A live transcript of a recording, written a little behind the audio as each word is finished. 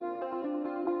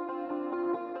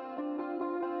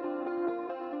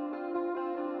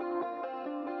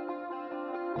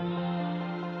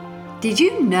Did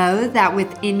you know that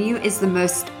within you is the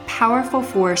most powerful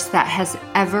force that has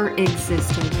ever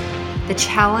existed? The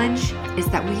challenge is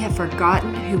that we have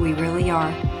forgotten who we really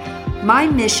are. My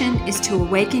mission is to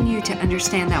awaken you to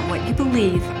understand that what you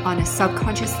believe on a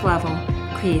subconscious level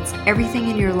creates everything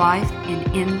in your life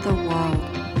and in the world.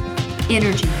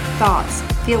 Energy, thoughts,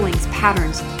 feelings,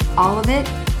 patterns, all of it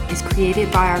is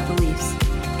created by our beliefs,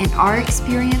 and our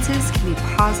experiences can be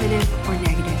positive or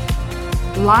negative.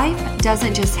 Life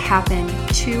doesn't just happen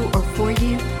to or for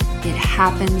you, it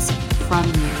happens from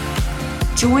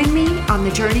you. Join me on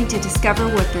the journey to discover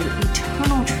what the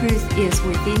eternal truth is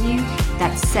within you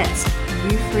that sets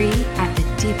you free at the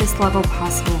deepest level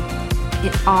possible.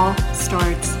 It all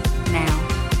starts now.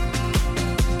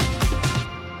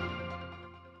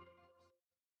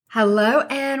 Hello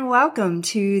and welcome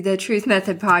to the Truth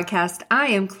Method Podcast. I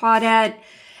am Claudette.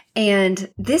 And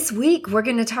this week, we're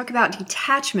going to talk about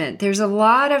detachment. There's a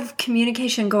lot of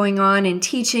communication going on and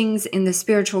teachings in the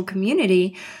spiritual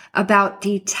community about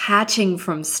detaching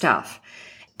from stuff.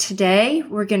 Today,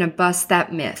 we're going to bust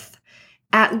that myth,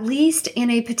 at least in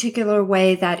a particular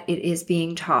way that it is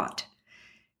being taught.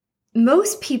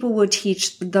 Most people will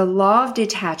teach the law of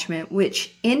detachment,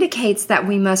 which indicates that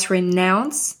we must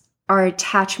renounce our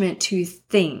attachment to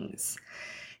things.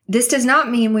 This does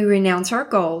not mean we renounce our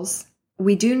goals.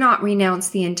 We do not renounce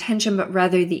the intention, but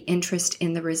rather the interest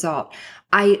in the result.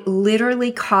 I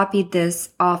literally copied this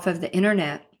off of the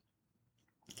internet.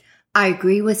 I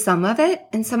agree with some of it,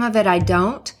 and some of it I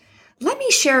don't. Let me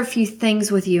share a few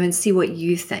things with you and see what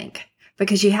you think,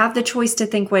 because you have the choice to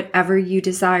think whatever you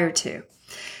desire to.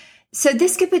 So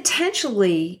this could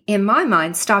potentially, in my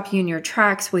mind, stop you in your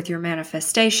tracks with your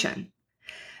manifestation.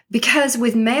 Because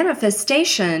with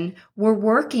manifestation, we're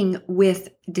working with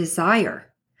desire.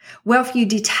 Well, if you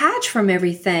detach from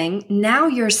everything, now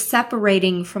you're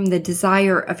separating from the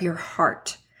desire of your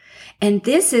heart. And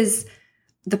this is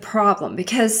the problem,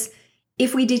 because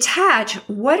if we detach,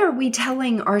 what are we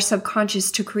telling our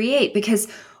subconscious to create? Because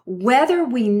whether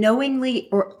we knowingly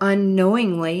or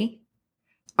unknowingly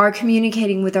are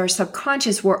communicating with our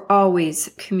subconscious, we're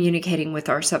always communicating with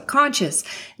our subconscious.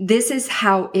 This is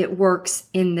how it works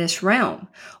in this realm.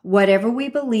 Whatever we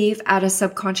believe at a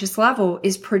subconscious level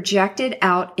is projected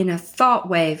out in a thought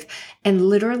wave, and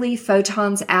literally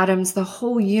photons, atoms, the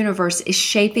whole universe is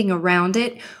shaping around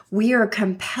it. We are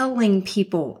compelling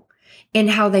people in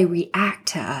how they react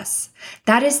to us.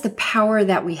 That is the power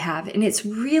that we have. And it's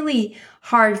really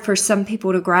hard for some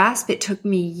people to grasp. It took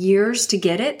me years to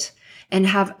get it and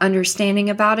have understanding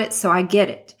about it, so I get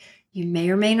it. You may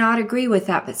or may not agree with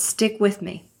that, but stick with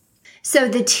me. So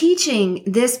the teaching,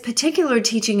 this particular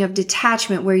teaching of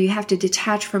detachment, where you have to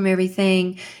detach from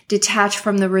everything, detach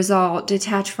from the result,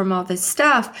 detach from all this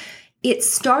stuff, it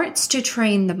starts to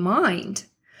train the mind,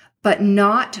 but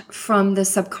not from the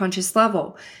subconscious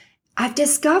level. I've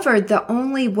discovered the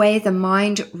only way the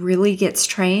mind really gets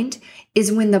trained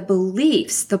is when the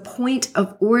beliefs, the point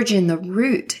of origin, the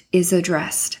root is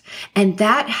addressed. And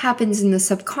that happens in the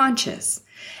subconscious.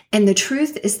 And the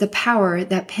truth is the power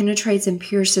that penetrates and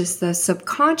pierces the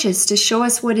subconscious to show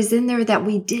us what is in there that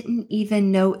we didn't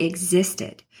even know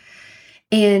existed.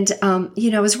 And,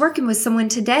 I was working with someone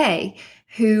today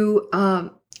who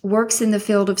works in the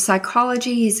field of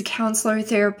psychology. He's a counselor,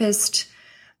 therapist.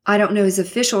 I don't know his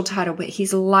official title, but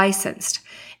he's licensed.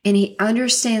 And he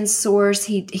understands source.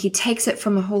 He takes it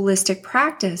from a holistic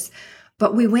practice.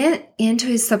 But we went into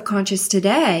his subconscious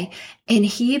today, and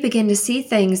he began to see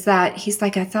things that he's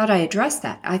like, I thought I addressed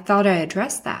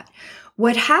that.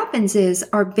 What happens is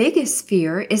our biggest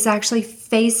fear is actually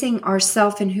facing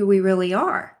ourselves and who we really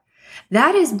are.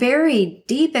 That is buried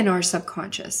deep in our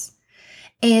subconscious.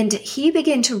 And he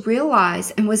began to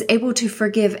realize and was able to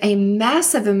forgive a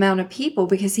massive amount of people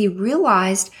because he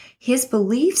realized his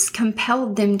beliefs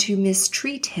compelled them to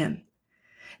mistreat him.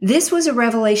 This was a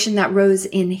revelation that rose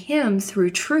in him through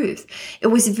truth. It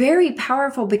was very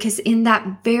powerful because in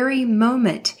that very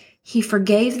moment, he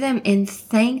forgave them and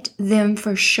thanked them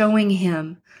for showing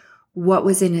him what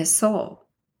was in his soul.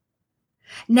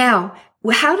 Now,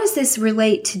 how does this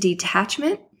relate to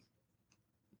detachment?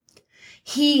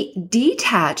 He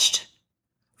detached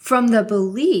from the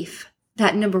belief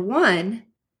that, number one,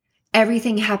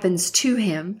 everything happens to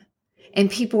him and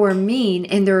people are mean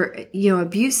and they're,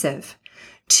 abusive,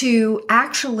 to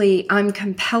actually, I'm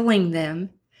compelling them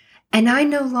and I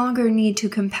no longer need to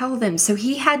compel them. So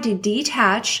he had to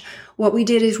detach. What we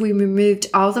did is we removed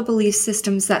all the belief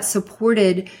systems that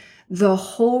supported the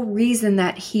whole reason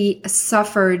that he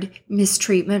suffered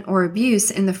mistreatment or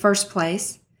abuse in the first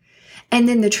place. And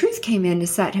then the truth came in to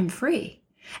set him free.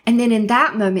 And then in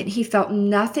that moment, he felt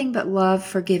nothing but love,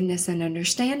 forgiveness, and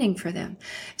understanding for them.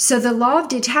 So the law of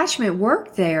detachment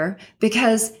worked there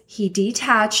because he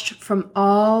detached from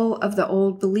all of the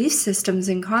old belief systems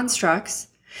and constructs,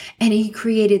 and he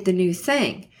created the new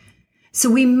thing. So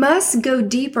we must go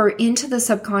deeper into the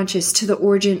subconscious to the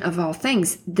origin of all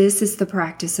things. This is the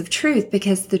practice of truth,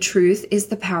 because the truth is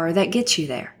the power that gets you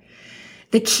there.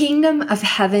 The kingdom of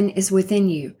heaven is within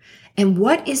you. And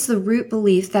what is the root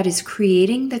belief that is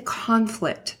creating the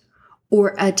conflict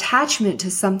or attachment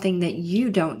to something that you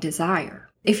don't desire?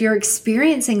 If you're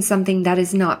experiencing something that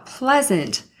is not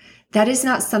pleasant, that is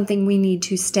not something we need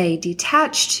to stay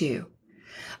detached to.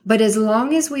 But as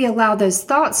long as we allow those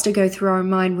thoughts to go through our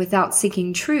mind without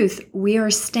seeking truth, we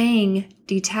are staying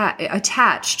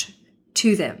attached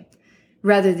to them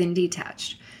rather than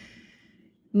detached.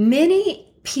 Many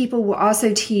people will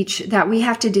also teach that we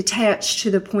have to detach to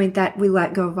the point that we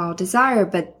let go of all desire,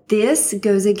 but this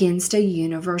goes against a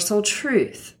universal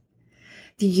truth.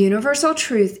 The universal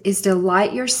truth is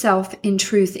delight yourself in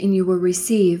truth and you will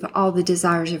receive all the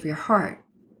desires of your heart.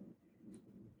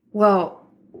 Well,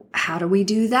 how do we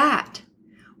do that?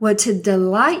 Well, to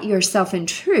delight yourself in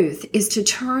truth is to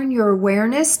turn your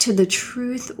awareness to the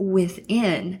truth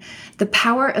within, the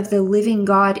power of the living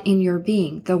God in your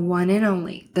being, the one and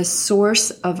only, the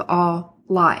source of all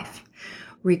life,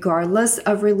 regardless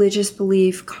of religious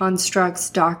belief, constructs,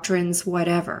 doctrines,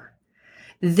 whatever.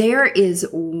 There is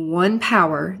one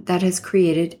power that has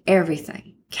created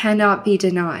everything, cannot be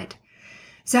denied.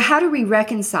 So how do we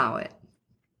reconcile it?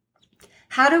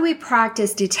 How do we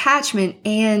practice detachment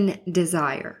and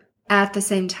desire at the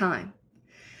same time?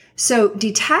 So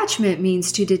detachment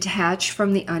means to detach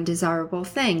from the undesirable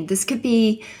thing. This could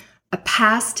be a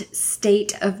past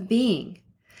state of being.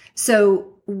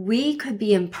 So we could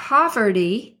be in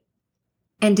poverty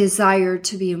and desire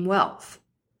to be in wealth.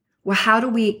 Well, how do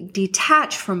we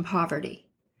detach from poverty?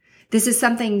 This is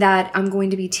something that I'm going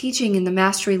to be teaching in the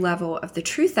mastery level of the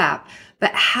Truth app.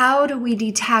 But how do we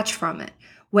detach from it?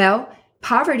 Well,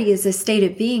 poverty is a state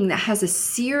of being that has a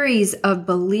series of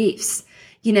beliefs.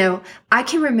 You know, I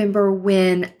can remember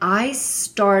when I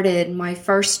started my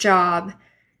first job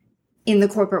in the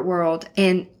corporate world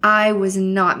and I was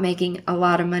not making a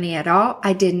lot of money at all.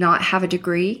 I did not have a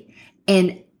degree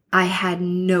and I had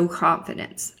no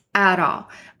confidence at all.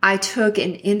 I took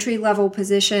an entry-level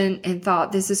position and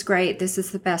thought, this is great. This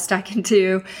is the best I can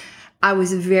do. I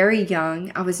was very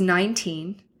young. I was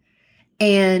 19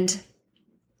 and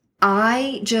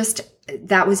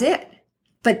that was it.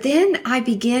 But then I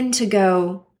began to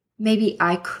go, maybe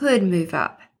I could move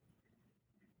up.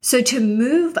 So to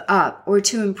move up or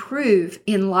to improve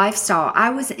in lifestyle,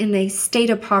 I was in a state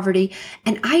of poverty.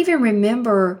 And I even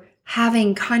remember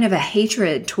having kind of a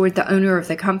hatred toward the owner of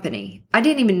the company. I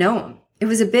didn't even know him. It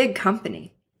was a big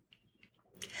company.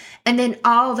 And then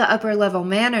all the upper level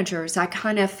managers, I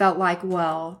kind of felt like,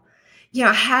 well, you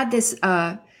know, I had this,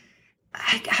 I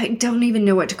don't even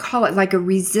know what to call it, like a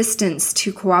resistance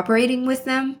to cooperating with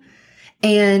them.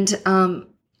 And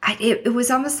it was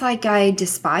almost like I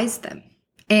despised them.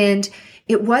 And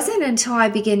it wasn't until I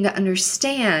began to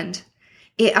understand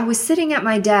it, I was sitting at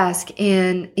my desk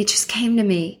and it just came to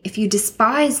me, if you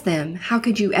despise them, how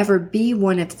could you ever be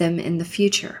one of them in the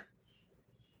future?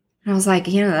 And I was like,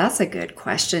 you know, that's a good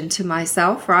question to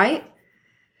myself, right?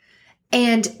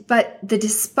 But the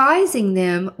despising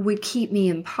them would keep me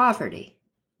in poverty.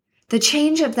 The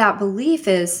change of that belief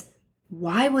is,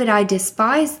 why would I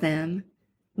despise them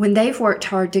when they've worked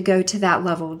hard to go to that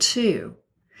level too?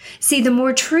 See, the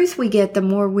more truth we get, the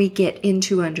more we get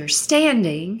into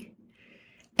understanding.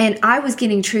 And I was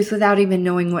getting truth without even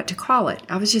knowing what to call it.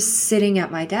 I was just sitting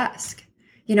at my desk.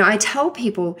 You know, I tell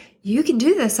people, you can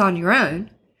do this on your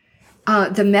own.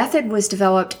 The method was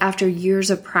developed after years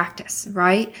of practice,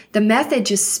 right? The method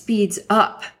just speeds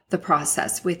up the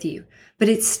process with you, but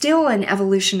it's still an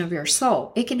evolution of your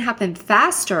soul. It can happen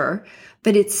faster,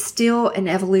 but it's still an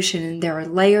evolution. And there are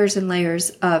layers and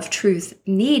layers of truth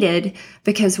needed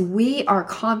because we are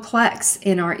complex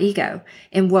in our ego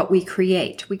and what we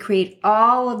create. We create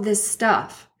all of this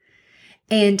stuff.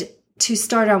 And to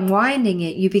start unwinding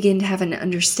it, you begin to have an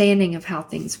understanding of how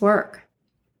things work.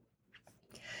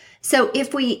 So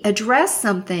if we address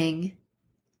something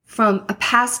from a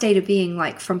past state of being,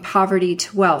 like from poverty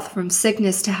to wealth, from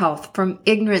sickness to health, from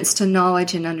ignorance to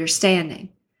knowledge and understanding,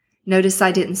 notice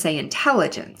I didn't say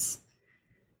intelligence,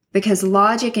 because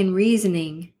logic and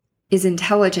reasoning is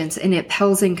intelligence and it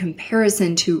pales in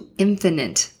comparison to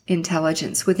infinite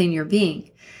intelligence within your being.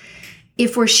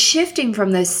 If we're shifting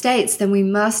from those states, then we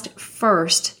must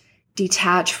first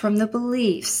detach from the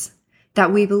beliefs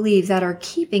that we believe that are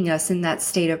keeping us in that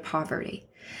state of poverty.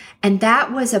 And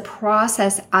that was a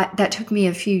process that took me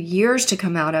a few years to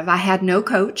come out of. I had no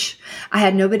coach. I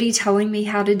had nobody telling me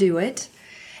how to do it.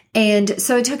 And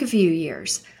so it took a few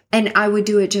years. And I would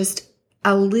do it just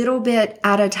a little bit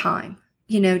at a time.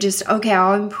 Just, okay,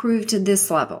 I'll improve to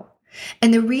this level.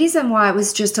 And the reason why it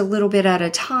was just a little bit at a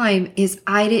time is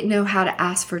I didn't know how to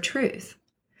ask for truth.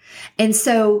 And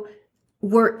so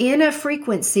we're in a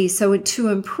frequency. So to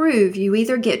improve, you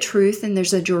either get truth and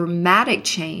there's a dramatic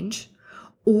change,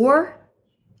 or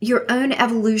your own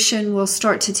evolution will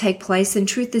start to take place and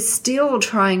truth is still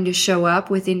trying to show up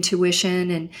with intuition.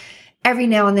 And every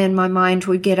now and then my mind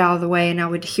would get out of the way and I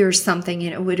would hear something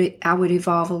and I would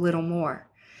evolve a little more.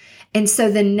 And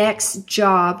so the next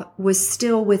job was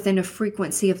still within a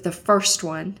frequency of the first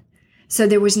one. So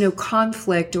there was no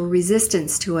conflict or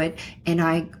resistance to it. And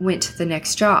I went to the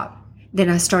next job. Then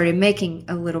I started making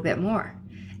a little bit more.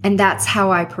 And that's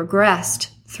how I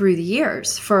progressed through the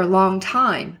years for a long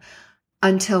time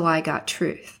until I got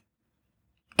truth.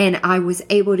 And I was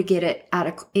able to get it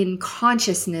in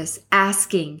consciousness,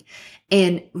 asking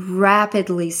and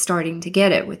rapidly starting to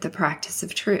get it with the practice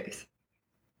of truth.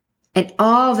 And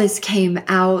all this came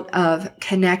out of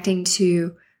connecting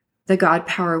to the God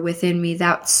power within me,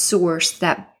 that source,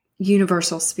 that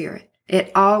universal spirit.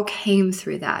 It all came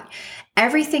through that.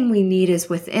 Everything we need is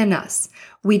within us.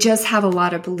 We just have a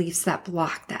lot of beliefs that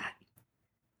block that.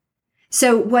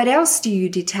 So what else do you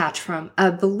detach from?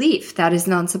 A belief that is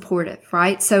non-supportive,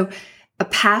 right? So a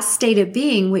past state of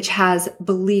being, which has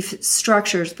belief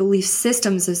structures, belief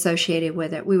systems associated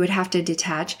with it, we would have to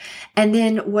detach. And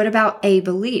then what about a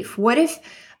belief? What if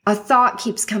a thought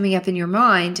keeps coming up in your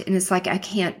mind and it's like, I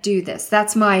can't do this?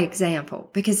 That's my example,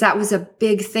 because that was a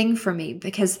big thing for me.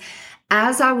 Because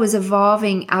as I was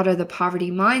evolving out of the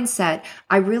poverty mindset,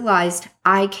 I realized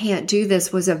I can't do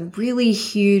this was a really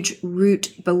huge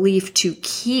root belief to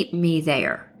keep me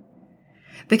there.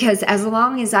 Because as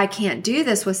long as I can't do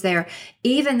this was there,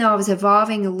 even though I was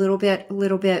evolving a little bit,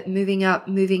 moving up,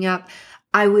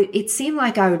 it seemed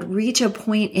like I would reach a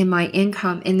point in my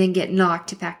income and then get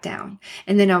knocked back down.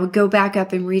 And then I would go back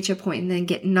up and reach a point and then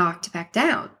get knocked back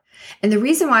down. And the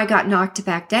reason why I got knocked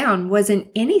back down wasn't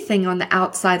anything on the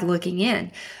outside looking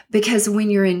in. Because when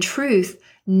you're in truth,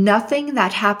 nothing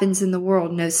that happens in the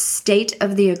world, no state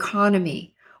of the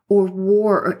economy or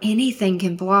war or anything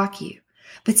can block you.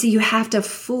 But see, you have to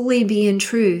fully be in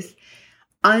truth,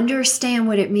 understand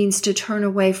what it means to turn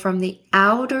away from the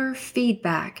outer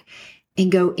feedback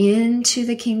and go into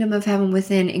the kingdom of heaven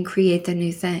within and create the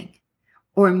new thing,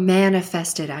 or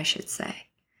manifest it, I should say.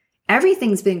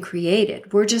 Everything's been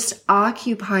created. We're just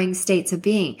occupying states of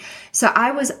being. So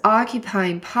I was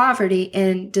occupying poverty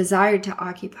and desired to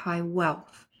occupy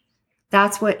wealth.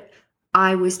 That's what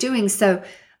I was doing. So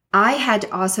I had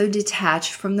to also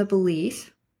detach from the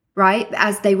belief, right?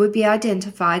 As they would be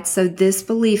identified. So this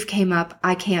belief came up,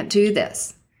 I can't do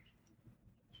this.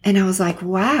 And I was like,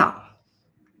 wow.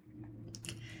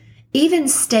 Even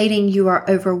stating you are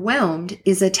overwhelmed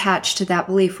is attached to that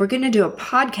belief. We're going to do a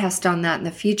podcast on that in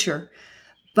the future.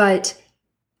 But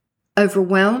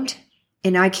overwhelmed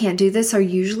and I can't do this are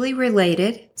usually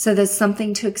related. So that's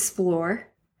something to explore.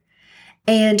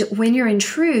 And when you're in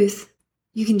truth,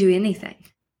 you can do anything.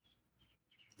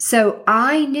 So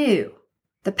I knew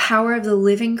the power of the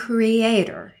living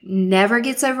creator never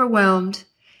gets overwhelmed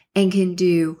and can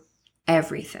do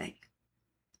everything.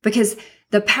 Because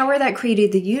the power that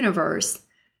created the universe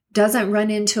doesn't run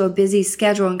into a busy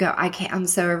schedule and go, I'm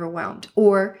so overwhelmed.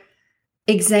 Or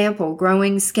example,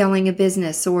 growing, scaling a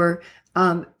business, or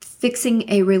fixing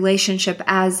a relationship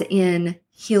as in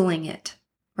healing it,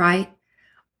 right?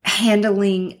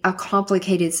 Handling a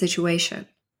complicated situation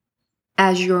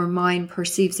as your mind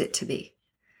perceives it to be.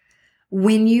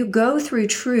 When you go through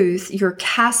truth, you're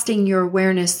casting your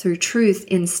awareness through truth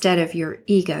instead of your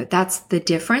ego. That's the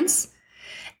difference.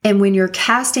 And when you're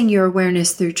casting your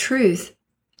awareness through truth,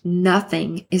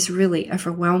 nothing is really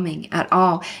overwhelming at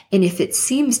all. And if it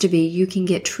seems to be, you can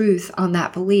get truth on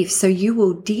that belief. So you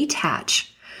will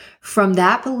detach from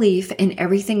that belief and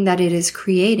everything that it is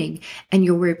creating, and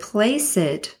you'll replace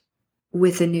it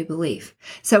with a new belief.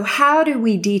 So how do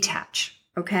we detach?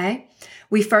 Okay.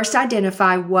 We first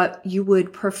identify what you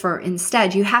would prefer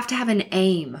instead. You have to have an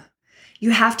aim. You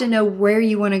have to know where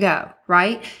you want to go,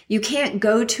 right? You can't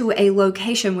go to a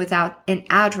location without an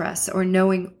address or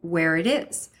knowing where it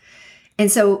is.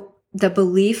 And so the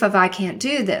belief of I can't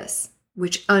do this,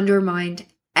 which undermined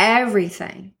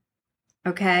everything,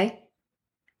 okay,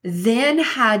 then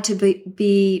had to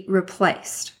be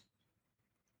replaced.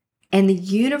 And the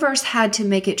universe had to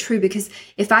make it true, because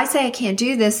if I say I can't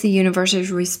do this, the universe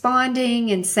is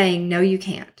responding and saying, no, you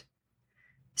can't.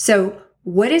 So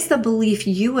What is the belief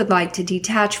you would like to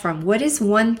detach from? What is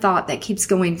one thought that keeps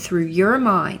going through your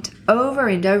mind over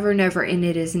and over and over, and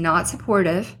it is not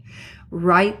supportive?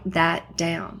 Write that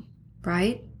down,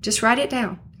 right? Just write it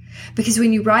down. Because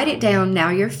when you write it down, now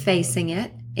you're facing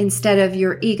it instead of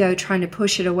your ego trying to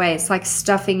push it away. It's like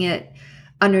stuffing it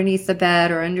underneath the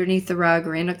bed or underneath the rug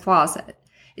or in a closet.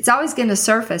 It's always going to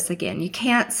surface again. You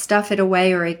can't stuff it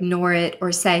away or ignore it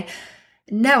or say,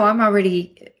 no,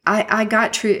 I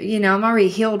got true, I'm already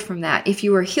healed from that. If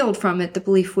you were healed from it, the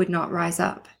belief would not rise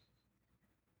up.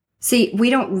 See, we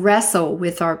don't wrestle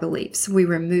with our beliefs. We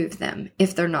remove them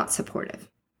if they're not supportive.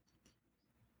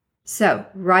 So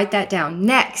write that down.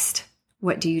 Next,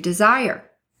 what do you desire?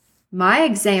 My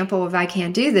example of I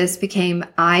can't do this became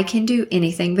I can do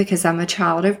anything because I'm a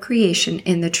child of creation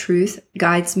and the truth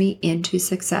guides me into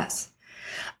success.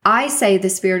 I say the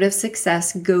spirit of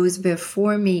success goes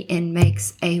before me and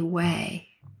makes a way.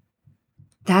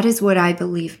 That is what I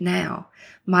believe now.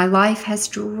 My life has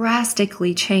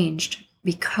drastically changed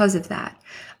because of that.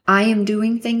 I am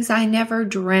doing things I never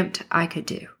dreamt I could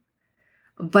do.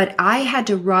 But I had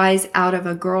to rise out of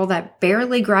a girl that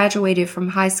barely graduated from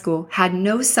high school, had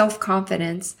no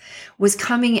self-confidence, was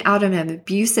coming out of an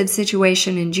abusive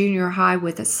situation in junior high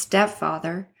with a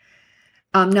stepfather,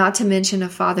 not to mention a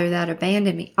father that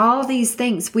abandoned me. All these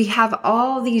things. We have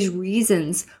all these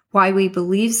reasons why we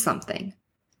believe something.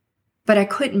 But I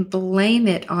couldn't blame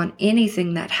it on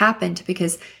anything that happened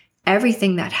because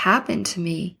everything that happened to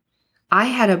me, I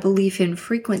had a belief in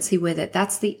frequency with it.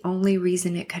 That's the only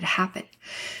reason it could happen.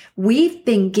 We've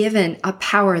been given a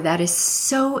power that is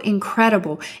so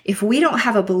incredible. If we don't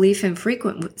have a belief in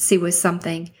frequency with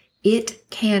something, it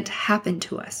can't happen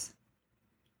to us.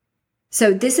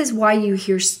 So this is why you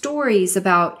hear stories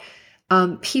about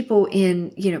people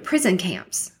in, prison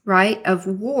camps, right, of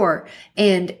war.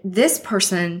 And this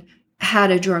person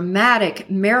had a dramatic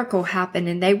miracle happen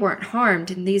and they weren't harmed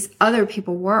and these other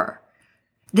people were.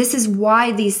 This is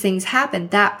why these things happen.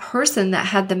 That person that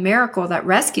had the miracle that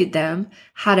rescued them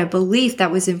had a belief that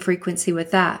was in frequency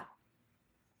with that.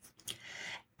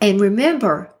 And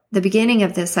remember, the beginning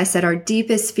of this, I said our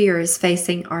deepest fear is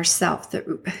facing ourselves,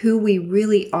 who we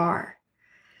really are.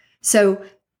 So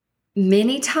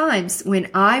many times when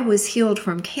I was healed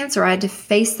from cancer, I had to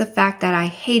face the fact that I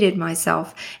hated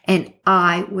myself and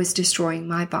I was destroying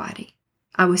my body.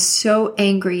 I was so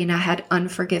angry and I had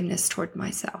unforgiveness toward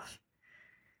myself.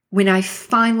 When I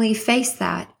finally faced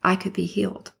that, I could be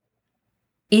healed.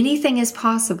 Anything is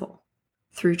possible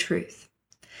through truth.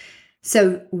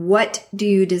 So what do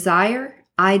you desire?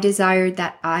 I desired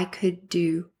that I could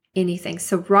do anything.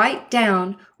 So write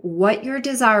down what your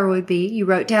desire would be. You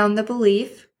wrote down the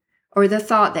belief or the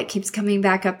thought that keeps coming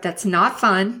back up that's not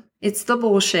fun. It's the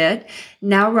bullshit.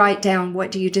 Now write down, what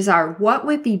do you desire? What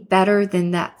would be better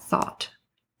than that thought?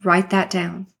 Write that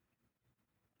down.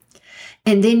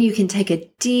 And then you can take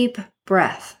a deep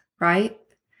breath, right?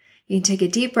 You can take a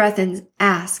deep breath and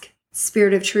ask,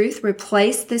 Spirit of Truth,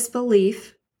 replace this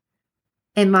belief.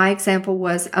 And my example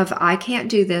was of I can't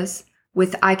do this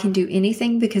with I can do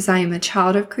anything because I am a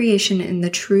child of creation and the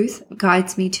truth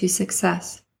guides me to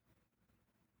success.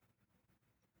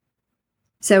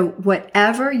 So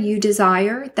whatever you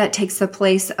desire that takes the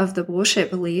place of the bullshit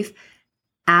belief,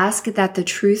 ask that the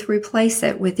truth replace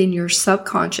it within your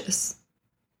subconscious.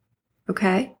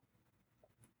 Okay?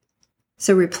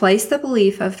 So replace the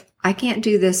belief of I can't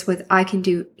do this with I can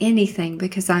do anything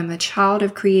because I'm a child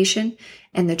of creation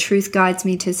and the truth guides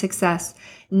me to success.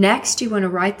 Next, you want to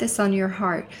write this on your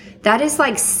heart. That is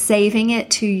like saving it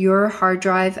to your hard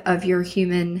drive of your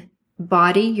human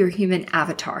body, your human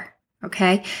avatar.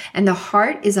 Okay? And the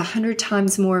heart is 100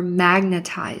 times more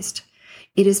magnetized.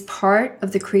 It is part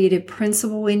of the creative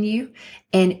principle in you,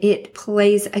 and it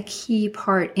plays a key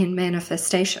part in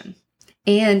manifestation.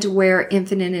 And where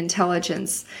infinite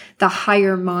intelligence, the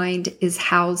higher mind, is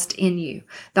housed in you.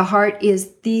 The heart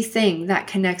is the thing that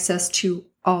connects us to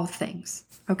all things.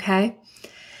 Okay?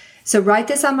 So write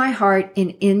this on my heart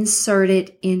and insert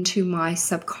it into my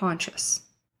subconscious.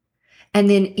 And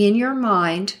then in your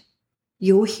mind,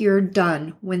 you'll hear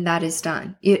done when that is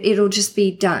done. It'll just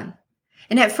be done.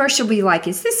 And at first you'll be like,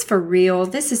 is this for real?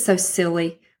 This is so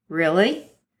silly. Really?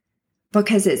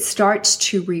 Because it starts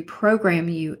to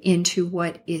reprogram you into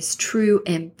what is true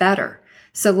and better.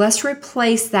 So let's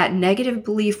replace that negative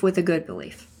belief with a good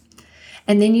belief.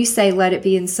 And then you say, let it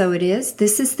be and so it is.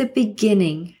 This is the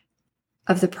beginning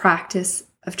of the practice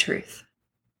of truth.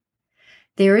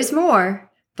 There is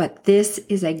more, but this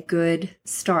is a good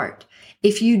start.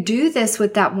 If you do this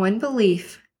with that one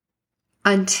belief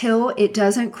until it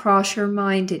doesn't cross your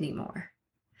mind anymore,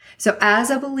 So as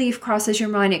a belief crosses your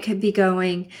mind, it could be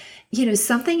going,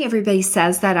 something everybody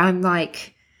says that I'm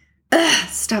like, ugh,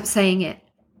 stop saying it.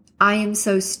 I am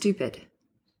so stupid.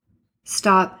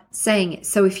 Stop saying it.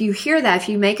 So if you hear that, if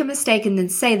you make a mistake and then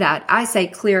say that, I say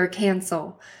clear or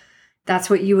cancel. That's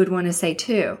what you would want to say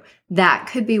too. That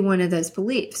could be one of those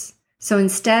beliefs. So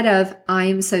instead of I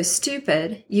am so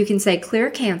stupid, you can say clear or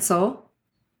cancel.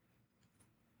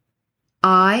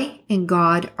 I and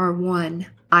God are one.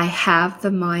 I have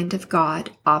the mind of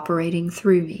God operating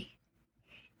through me.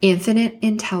 Infinite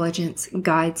intelligence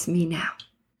guides me now.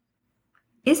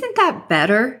 Isn't that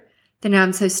better than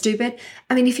I'm so stupid?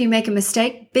 I mean, if you make a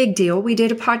mistake, big deal. We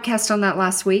did a podcast on that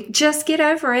last week. Just get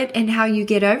over it. And how you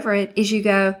get over it is you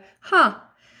go,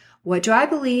 what do I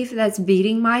believe that's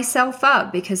beating myself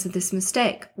up because of this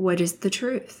mistake? What is the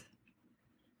truth?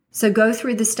 So go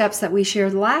through the steps that we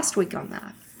shared last week on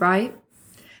that, right?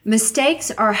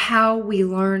 Mistakes are how we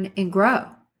learn and grow.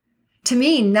 To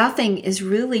me, nothing is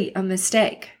really a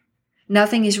mistake.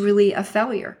 Nothing is really a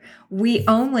failure. We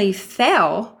only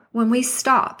fail when we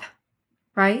stop,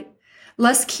 right?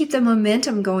 Let's keep the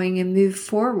momentum going and move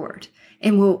forward,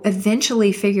 and we'll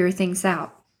eventually figure things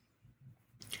out.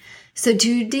 So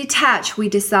to detach, we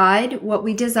decide what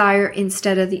we desire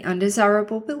instead of the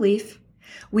undesirable belief.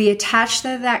 We attach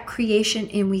to that creation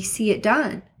and we see it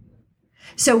done.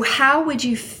 So how would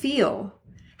you feel?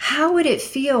 How would it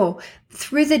feel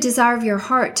through the desire of your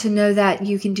heart to know that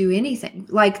you can do anything?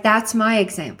 Like, that's my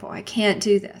example. I can't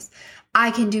do this. I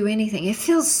can do anything. It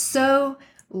feels so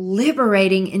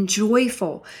liberating and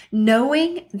joyful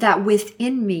knowing that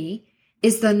within me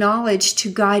is the knowledge to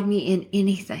guide me in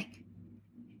anything.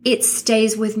 It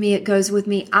stays with me. It goes with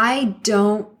me. I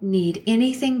don't need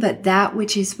anything but that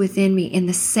which is within me. And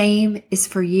the same is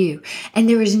for you. And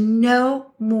there is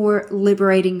no more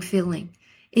liberating feeling.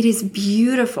 It is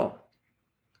beautiful.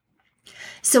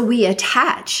 So we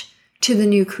attach to the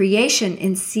new creation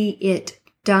and see it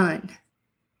done.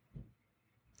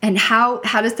 And how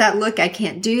does that look? I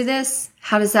can't do this.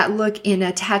 How does that look in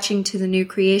attaching to the new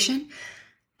creation?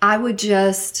 I would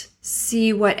just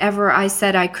see whatever I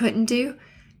said I couldn't do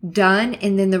done,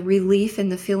 and then the relief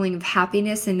and the feeling of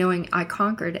happiness and knowing I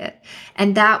conquered it.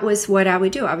 And that was what I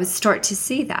would do. I would start to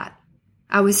see that.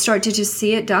 I would start to just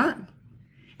see it done.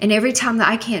 And every time that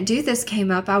I can't do this came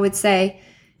up, I would say,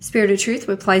 Spirit of Truth,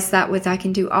 replace that with I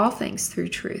can do all things through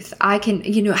truth. I can,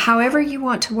 however you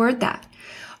want to word that.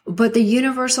 But the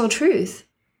universal truth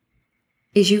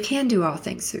is you can do all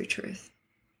things through truth.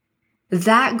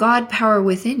 That God power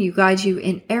within you guides you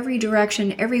in every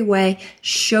direction, every way,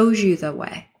 shows you the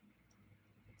way.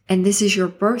 And this is your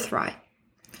birthright.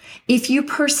 If you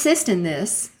persist in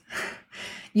this,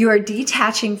 you are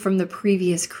detaching from the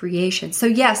previous creation. So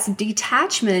yes,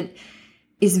 detachment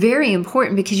is very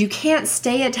important because you can't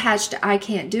stay attached to I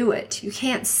can't do it. You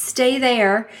can't stay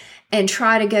there and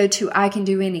try to go to I can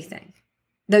do anything.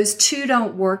 Those two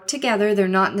don't work together. They're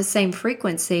not in the same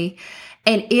frequency.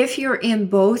 And if you're in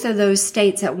both of those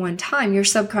states at one time, your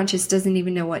subconscious doesn't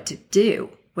even know what to do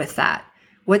with that.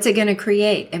 What's it going to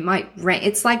create? It might rain.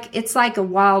 It's like a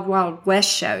wild, wild west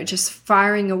show, just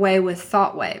firing away with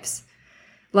thought waves.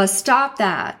 Let's stop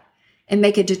that and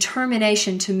make a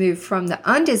determination to move from the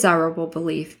undesirable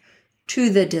belief to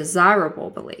the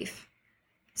desirable belief.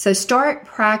 So start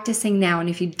practicing now. And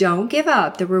if you don't give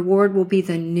up, the reward will be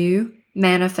the new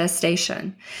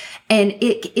manifestation. And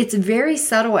it's very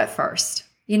subtle at first,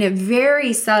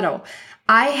 very subtle.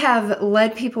 I have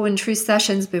led people in truth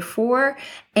sessions before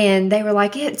and they were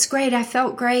like, it's great. I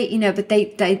felt great, but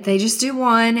they just do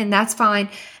one and that's fine.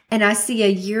 And I see a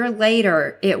year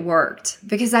later it worked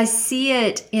because I see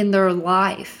it in their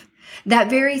life. That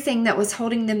very thing that was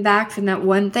holding them back from that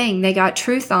one thing, they got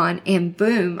truth on and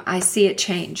boom, I see it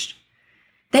changed.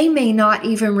 They may not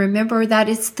even remember that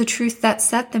it's the truth that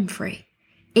set them free.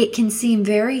 It can seem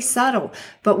very subtle,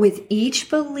 but with each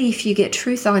belief you get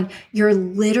truth on, you're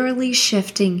literally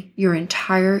shifting your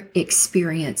entire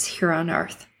experience here on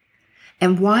earth.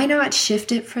 And why not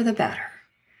shift it for the better?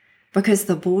 Because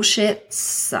the bullshit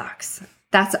sucks.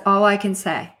 That's all I can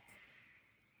say.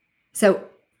 So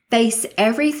face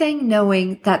everything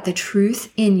knowing that the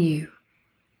truth in you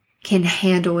can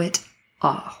handle it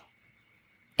all.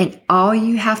 And all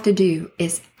you have to do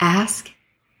is ask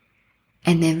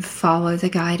and then follow the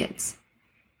guidance.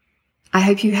 I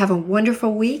hope you have a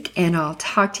wonderful week, and I'll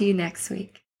talk to you next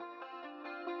week.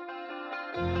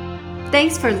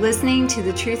 Thanks for listening to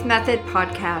the Truth Method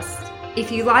podcast.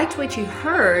 If you liked what you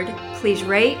heard, please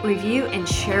rate, review, and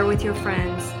share with your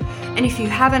friends. And if you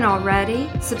haven't already,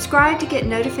 subscribe to get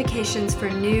notifications for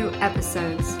new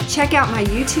episodes. Check out my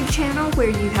YouTube channel where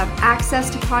you have access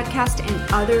to podcasts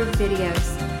and other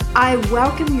videos. I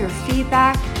welcome your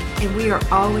feedback, and we are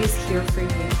always here for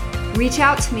you. Reach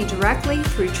out to me directly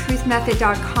through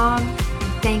truthmethod.com,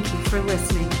 and thank you for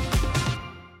listening.